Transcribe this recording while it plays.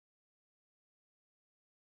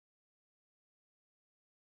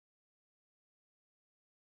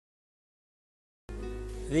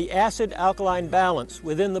The acid-alkaline balance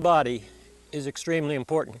within the body is extremely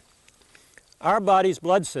important. Our body's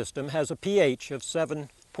blood system has a pH of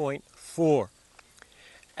 7.4,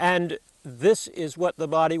 and this is what the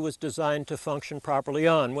body was designed to function properly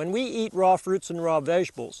on. When we eat raw fruits and raw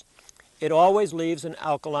vegetables, it always leaves an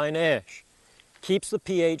alkaline ash, keeps the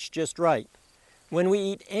pH just right. When we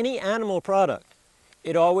eat any animal product,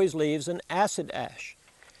 it always leaves an acid ash.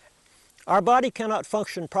 Our body cannot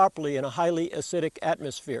function properly in a highly acidic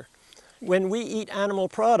atmosphere. When we eat animal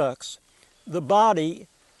products, the body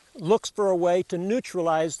looks for a way to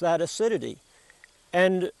neutralize that acidity.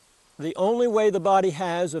 And the only way the body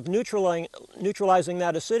has of neutralizing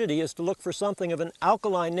that acidity is to look for something of an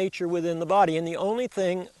alkaline nature within the body. And the only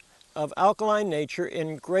thing of alkaline nature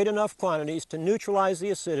in great enough quantities to neutralize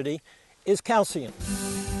the acidity is calcium.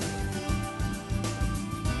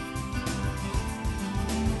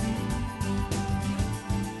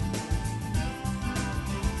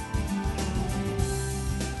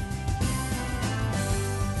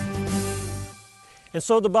 And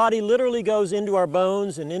so the body literally goes into our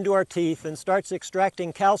bones and into our teeth and starts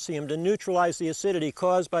extracting calcium to neutralize the acidity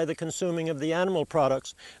caused by the consuming of the animal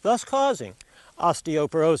products, thus causing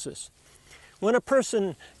osteoporosis. When a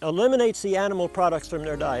person eliminates the animal products from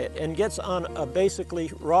their diet and gets on a basically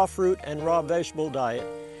raw fruit and raw vegetable diet,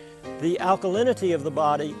 the alkalinity of the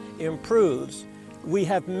body improves. We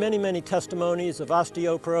have many, many testimonies of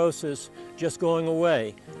osteoporosis just going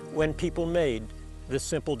away when people made this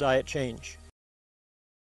simple diet change.